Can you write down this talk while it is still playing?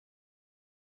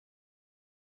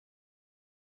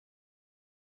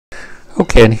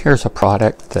Okay, and here's a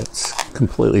product that's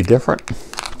completely different.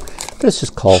 This is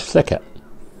called Thicket.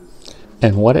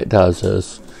 And what it does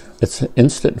is, it's an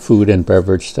instant food and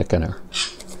beverage thickener.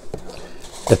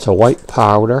 It's a white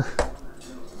powder.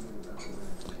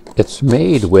 It's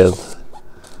made with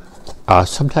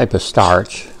some type of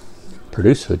starch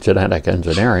produced with genetic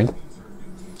engineering.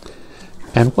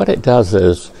 And what it does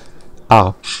is,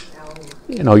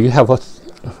 you have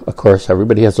of course,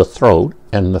 everybody has a throat,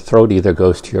 and the throat either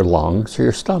goes to your lungs or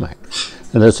your stomach.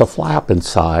 And there's a flap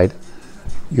inside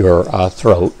your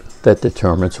throat that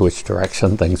determines which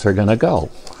direction things are going to go.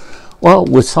 Well,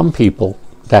 with some people,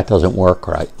 that doesn't work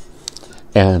right.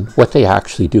 And what they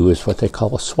actually do is what they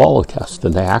call a swallow test.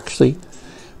 And they actually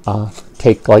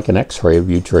take like an x-ray of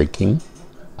you drinking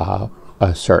a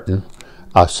certain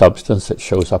substance that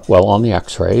shows up well on the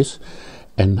x-rays,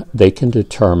 and they can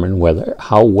determine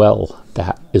how well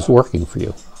that is working for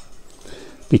you.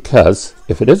 Because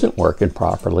if it isn't working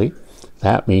properly,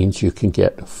 that means you can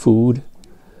get food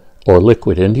or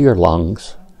liquid into your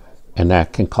lungs, and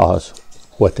that can cause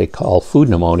what they call food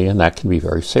pneumonia, and that can be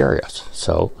very serious.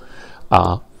 So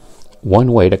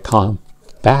one way to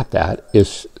combat that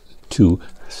is to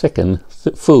thicken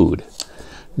food.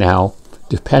 Now,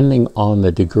 depending on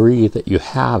the degree that you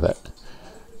have it,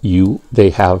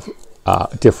 they have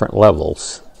different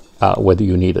levels, whether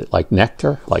you need it like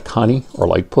nectar, like honey, or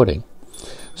like pudding.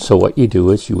 So what you do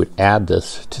is you would add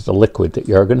this to the liquid that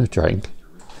you're going to drink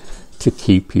to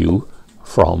keep you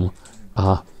from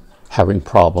having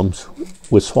problems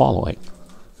with swallowing.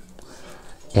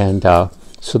 And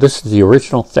so this is the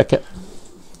original Thicket.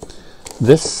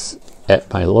 This,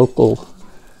 at my local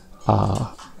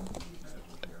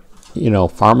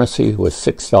pharmacy, was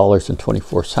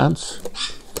 $6.24.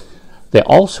 They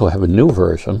also have a new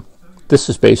version. This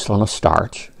is based on a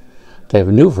starch. They have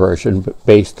a new version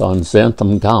based on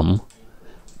xanthan gum,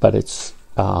 but it's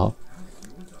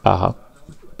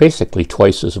basically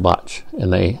twice as much.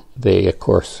 And they of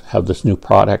course have this new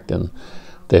product, and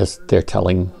they're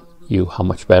telling you how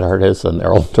much better it is than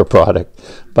their older product,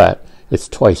 but it's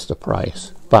twice the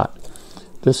price. But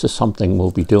this is something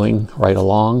we'll be doing right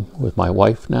along with my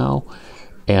wife now,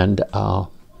 and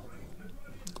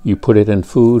you put it in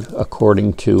food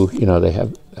according to, they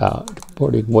have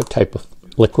according what type of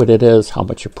liquid it is, how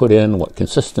much you put in, what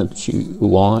consistency you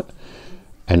want,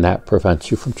 and that prevents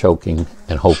you from choking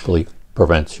and hopefully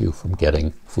prevents you from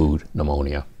getting food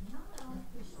pneumonia.